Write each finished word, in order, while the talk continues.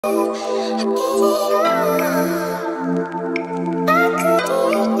So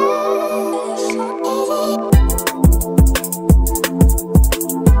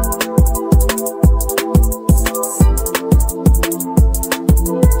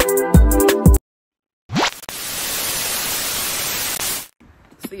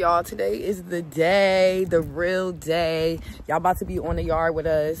y'all, today is the day, the real day. Y'all about to be on the yard with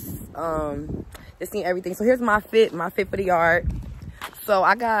us. Just seeing everything. So here's my fit for the yard. So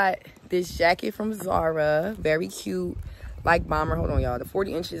I got this jacket from Zara, very cute, like bomber. Hold on, y'all. The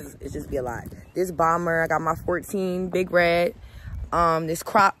 40 inches is just be a lot. This bomber, I got my 14 big red. This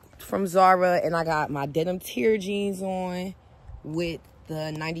crop from Zara, and I got my denim tier jeans on with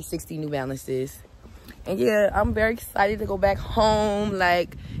the 9060 New Balances. And yeah, I'm very excited to go back home.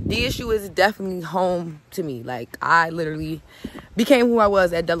 Like, the issue is definitely home to me. Like, I literally became who I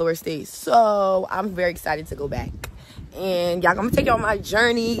was at Delaware State. So I'm very excited to go back. And y'all, I'm gonna take you on my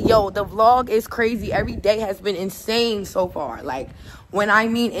journey. Yo, the vlog is crazy. Every day has been insane so far. Like, when I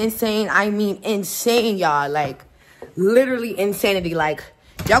mean insane, y'all. Like, literally insanity. Like,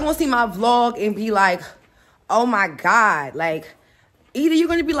 y'all gonna see my vlog and be like, oh my God. Like, either you're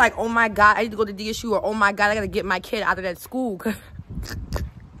gonna be like, oh my God, I need to go to DSU, or oh my God, I gotta get my kid out of that school.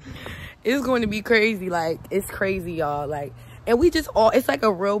 It's going to be crazy. Like, it's crazy, y'all. Like, and we just all, it's like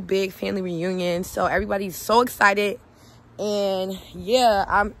a real big family reunion. So everybody's so excited. And yeah,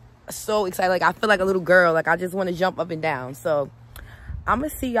 I'm so excited. Like, I feel like a little girl. Like, I just want to jump up and down. So I'm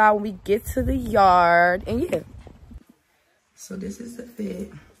gonna see y'all when we get to the yard. And yeah. So this is the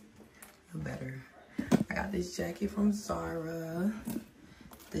fit. Better. I got this jacket from Zara,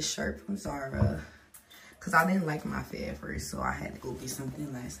 this shirt from Zara, because I didn't like my fit at first, so I had to go get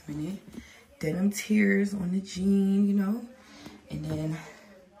something last minute. Denim tiers on the jean, you know, and then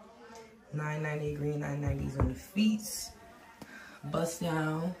 990 green 990s on the feet, bust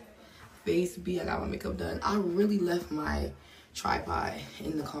down, face B. I got my makeup done. I really left my tripod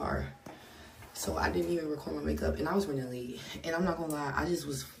in the car, so I didn't even record my makeup, and I was running late. And I'm not gonna lie, I just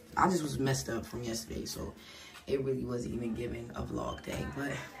was messed up from yesterday, so it really wasn't even giving a vlog day.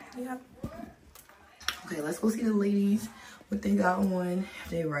 But yeah, okay, let's go see the ladies, what they got on,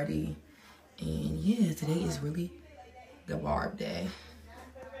 if they're ready. And yeah, today is really the barb day.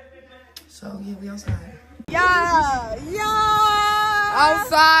 So yeah, we outside. Yeah,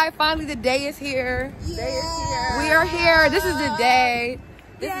 outside. Finally, the day is here. Yeah. Day is here. We are here. This is the day.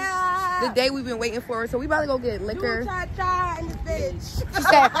 This is the day we've been waiting for. So we about to go get liquor. Cha-cha in the bitch. She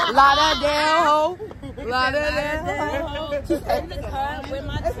said, Lauderdale. She said, in the car with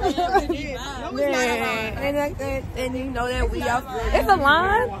my and you know that we out. It's a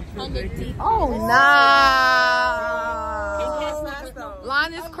line? Oh, nah.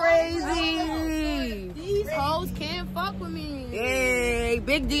 Line is crazy. These hoes can't fuck with me. Hey,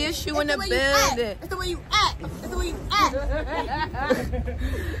 big DSU in the building. That's the way you act. That's the way you act.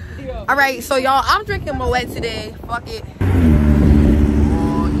 All right, so y'all, I'm drinking Moet today. Fuck it.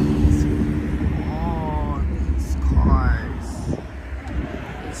 All these cars.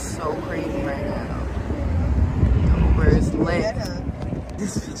 It's so crazy right now. Where's lit?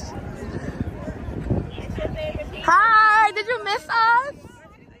 This bitch. Hi, did you miss us?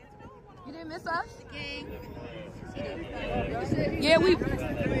 You didn't miss us? Yeah,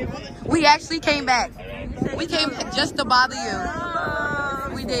 we actually came back. We came back just to bother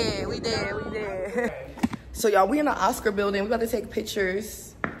you. We did. So y'all, we in the Oscar building. We about to take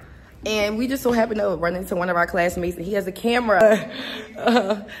pictures. And we just so happened to run into one of our classmates, and he has a camera.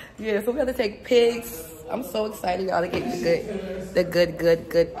 Yeah, so we got to take pics. I'm so excited, y'all, to get the good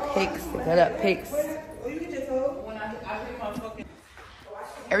pics, the good up pics.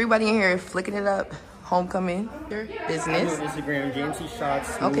 Everybody in here is flicking it up. Homecoming, your business. Instagram, GMT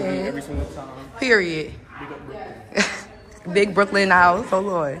shots, okay. Every single time. Period. Big Brooklyn house, oh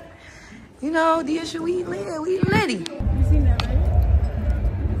Lord. You know, DSU, we litty.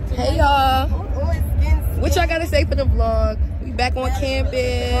 Hey y'all. What y'all gotta say for the vlog? We back on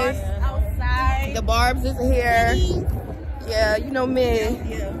campus. Outside. The Barbs is here. Yeah, you know me.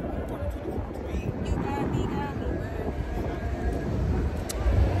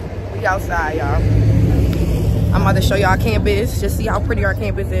 We outside, y'all. I'm about to show y'all campus. Just see how pretty our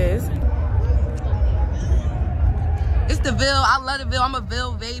campus is. It's the Ville. I love the Ville. I'm a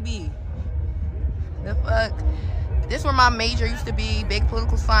Ville baby. The fuck? This where my major used to be. Big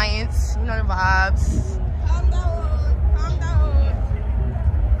political science. You know the vibes. Calm down.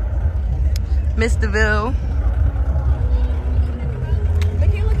 Mr. Ville.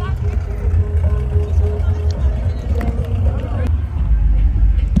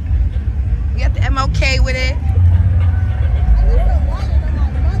 We got the MLK with it.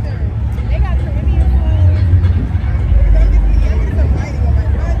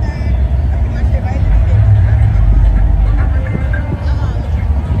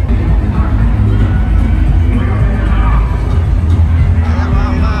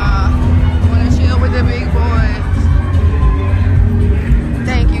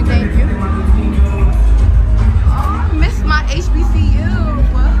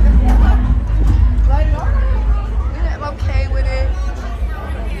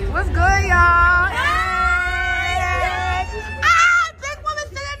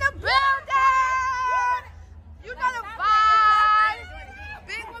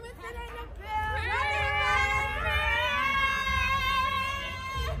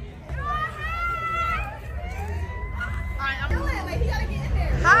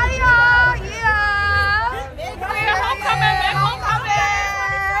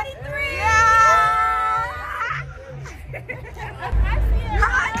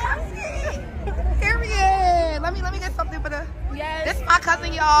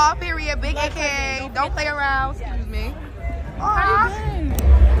 y'all. Period. Big AKA. Don't play around. Excuse me.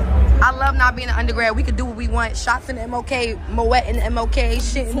 I love not being an undergrad. We could do what we want. Shots in the MOK, Moet in the MOK.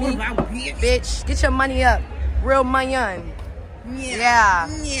 Shit me. Bitch, get your money up. Real money on. Yeah.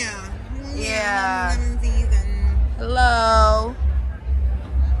 Hello.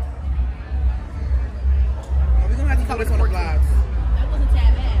 We're gonna have to put this on the vlogs. That wasn't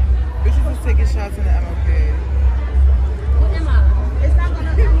that bad. Bitches was taking shots in the MOK. What am I? It's not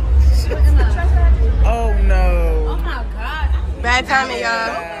gonna be. What am I? Oh no. Oh my god. Bad timing,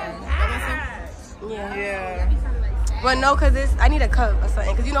 y'all. Yeah. But no, cause I need a cup or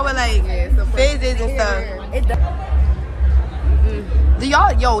something. Cause you know what, like fizz is and stuff. Do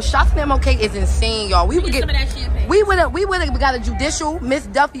y'all, yo, shots in the MOK is insane, y'all. We would get, some of that champagne. we would have got a judicial Miss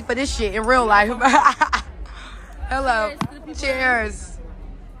Duffy for this shit in real life. Hello, cheers.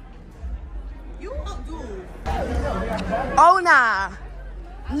 You won't do. Oh nah,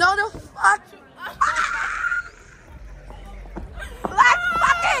 no the fuck. Let's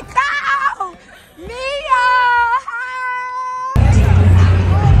fucking go, Mia.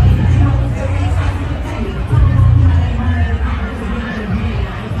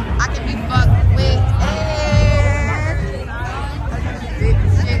 I can be fucked with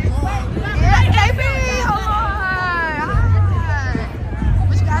yeah, baby, hold on. Hi.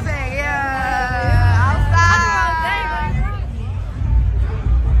 What you guys say? Yeah, outside.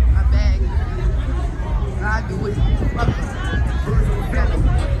 My bag. I do it.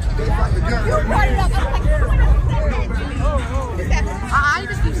 I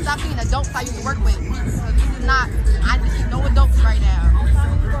just keep stopping adults I used to work with. This is not, I just see no adults right now.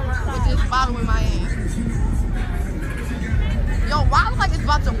 With this bottle in my hand. Yo, why I look like it's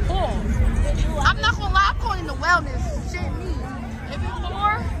about to pour? I'm not gonna lie, I'm going into wellness. Shit, me. If it's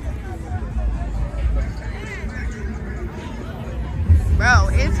more, bro,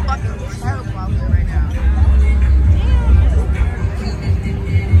 it's fucking terrible out here right now.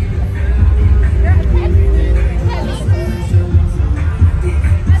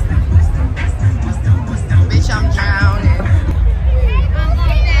 Bitch, I'm drowning.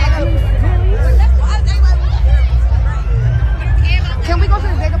 Can we go to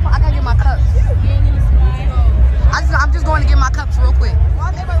the Vega Park? I gotta get my cups. I'm just going to get my cups real quick.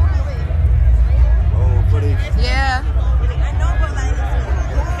 Yeah.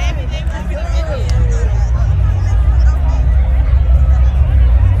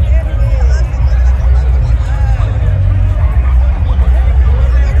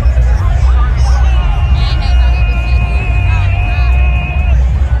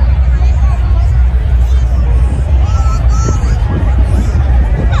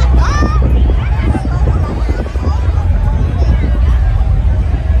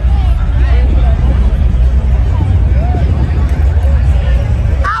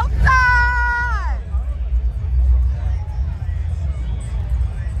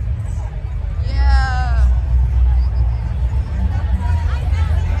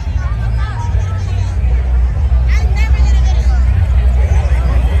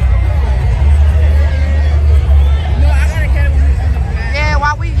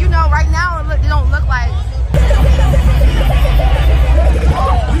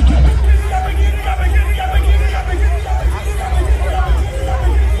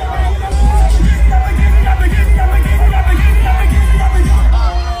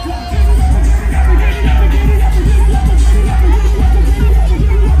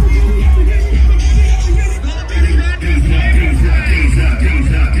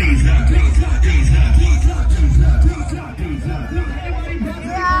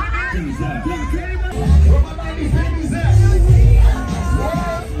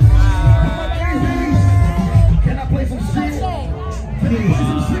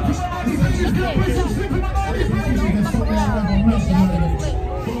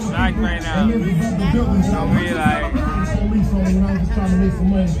 Right now. So we like. That's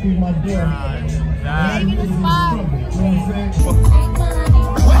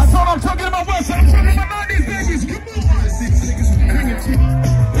all I'm talking about. I'm talking about these bitches. Come on.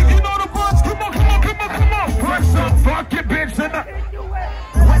 If you know the boss, come on. Put some fucking bitch in the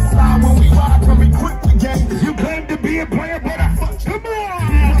west side when we ride, when we quit the game. You claim to be a player, but I fuck. Come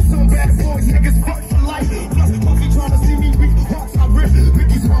on. Some bad boys, niggas fuck for life. Plus, Puffy trying to see me reach parts I rip.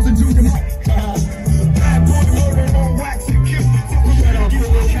 Mickey Smalls and Junior Mike. Bad boy murder on wax and kill.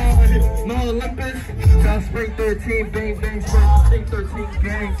 No Olympics. South Spring 13, bang, bang, Spring 13,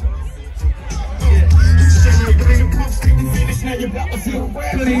 gang. Yeah.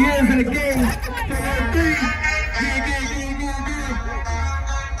 20 years in the game.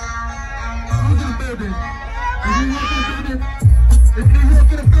 Who's in the building? Are you in the building? Is New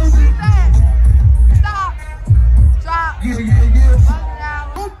York in the building? Stop. Drop. Yeah, yeah, yeah. Bust it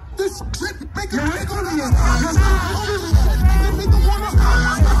out. This shit make a nigga wanna. This nigga wanna.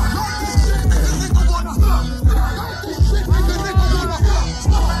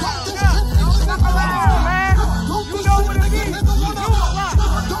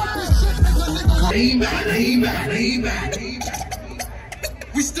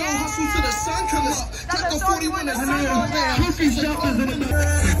 We still hustle till the sun comes up. Got the 40 when the sun comes up. Cookies jumpers in the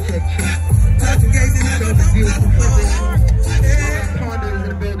Tailgate in the beautiful pussy. Condos in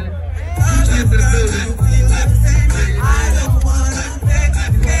the building. Into the building. I don't wanna take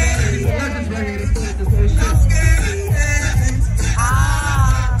legends right here to finish this whole shit.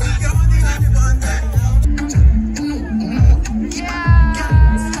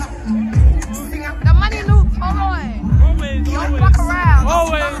 The money loop, hold on. Don't fuck around.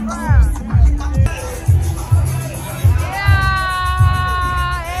 Always.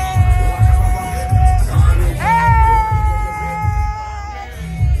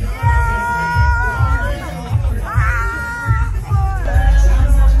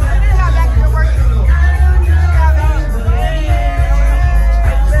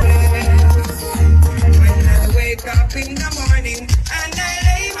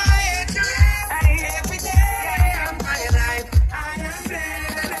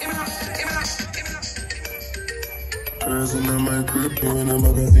 Girls in my crib, you in a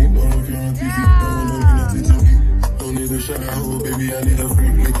magazine, or if you're on TV, I wanna be on TV. Don't need a shower, baby, I need a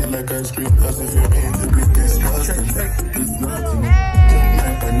freak, lick it like ice cream, plus if you're into this, it's nothing, it's nothing.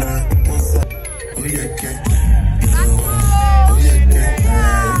 Nah, what's up? Oh yeah, okay. Oh yeah, okay.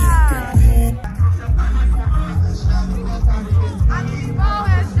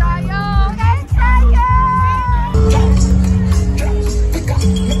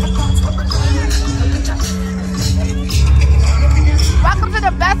 Welcome to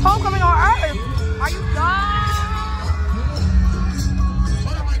the best homecoming on earth. Are you done?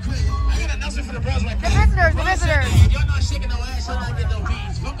 The visitors. Y'all not shaking no ass, y'all not getting no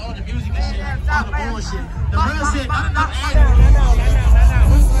beats. Fuck all the music and shit, all the bullshit. The real shit, not enough ass.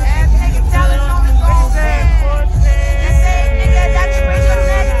 Nigga telling on the girlfriend. The same nigga that you raised your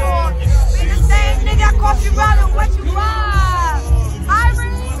leg for. Be the same nigga that cost you around and what you buy.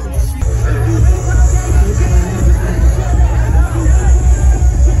 Irene.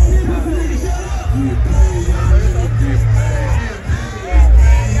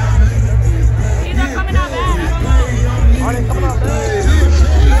 He's not coming out bad. Are they coming out bad?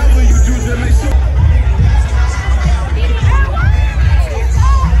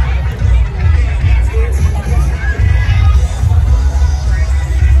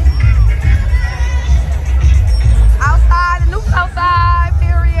 Outside, the noob's outside,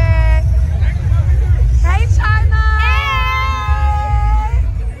 period. Hey, China.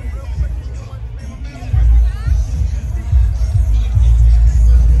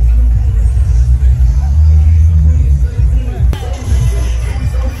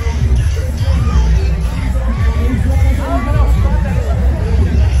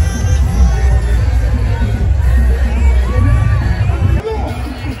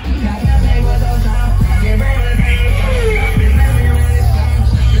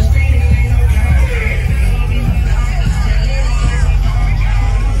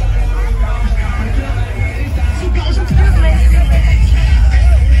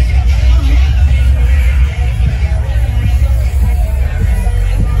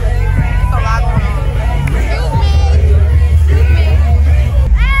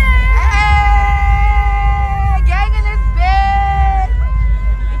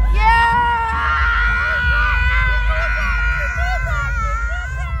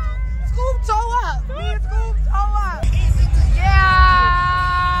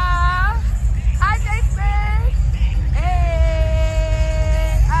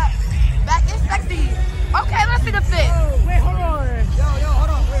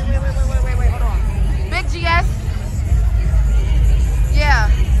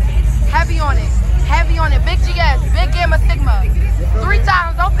 on it. Big GS, big Gamma Sigma. 3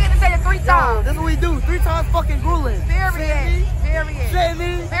 times. Don't forget to say it 3 times. That's what we do. 3 times fucking grueling. Period. Period.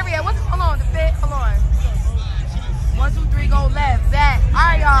 Baby. Period. What's, hold on, the fit. Hold on. 1, 2, 3, go left, back. All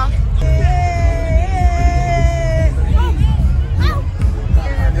right, y'all.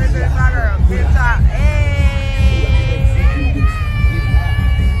 This is my girl. Big top.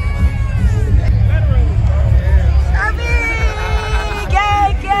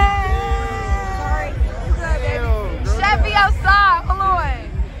 Chevy outside. Hold on.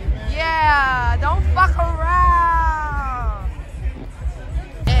 Yeah, don't fuck around.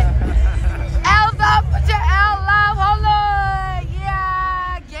 L's up, put your L up. Hold on. Yeah.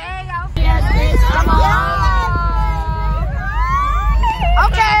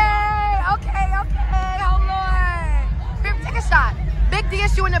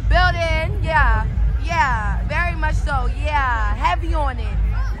 miss you in the building. Yeah, yeah, very much so. Yeah, heavy on it.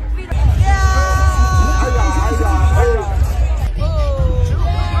 We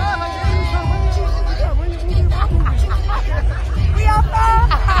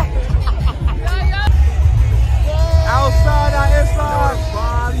outside. Outside, not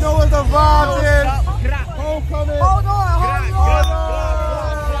inside. You know what the vibes is. Homecoming. Hold on.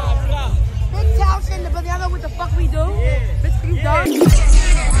 Big couch in the building. I know what the fuck we do. Bitch, you done?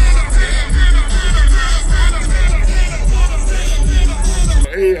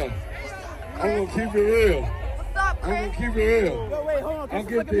 Yeah, I'm gonna keep it real. What's up, I'm Chris? gonna keep it real. Wait, hold on. I'll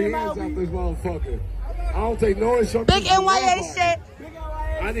get the hands out this motherfucker. I don't take no instructions. Big NYA shit.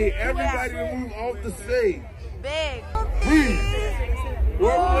 I need everybody to move off the stage. Big. Please.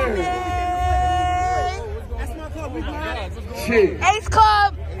 Where? That's my club. We got Shit. Ace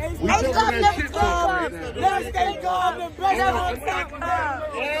Club. Ace We Club jumping that never shit club. right now. Let's get club and best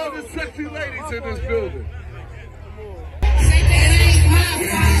All the sexy ladies in this building.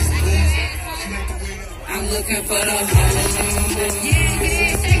 I'm looking for the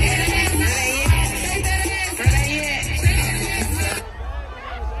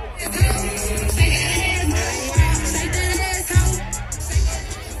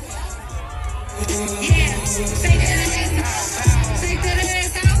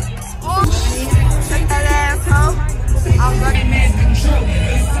home. Take that ass home. I'm gonna miss control.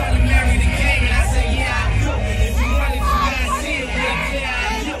 It's time to marry the game, and I say, yeah, I know. If you want it, you gotta see it.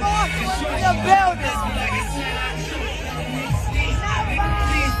 In the building.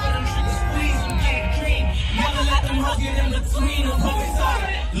 Never let them hook it in between them.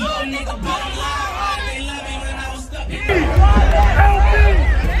 Little nigga better lie hard. They love me when I was stuck.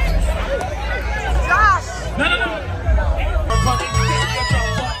 Josh. No.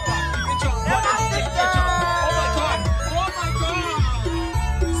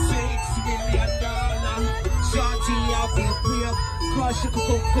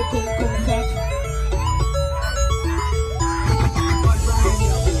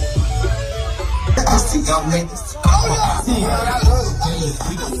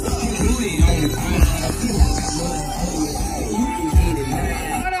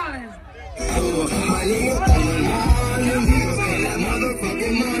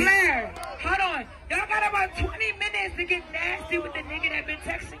 Y'all got about 20 minutes to get nasty with the nigga that been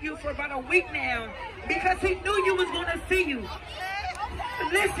texting you for about a week now because he knew you was gonna see you.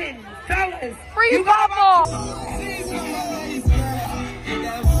 Listen, fellas. Free bubble.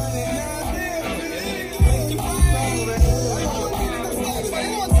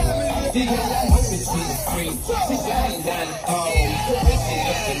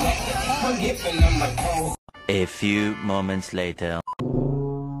 A few moments later.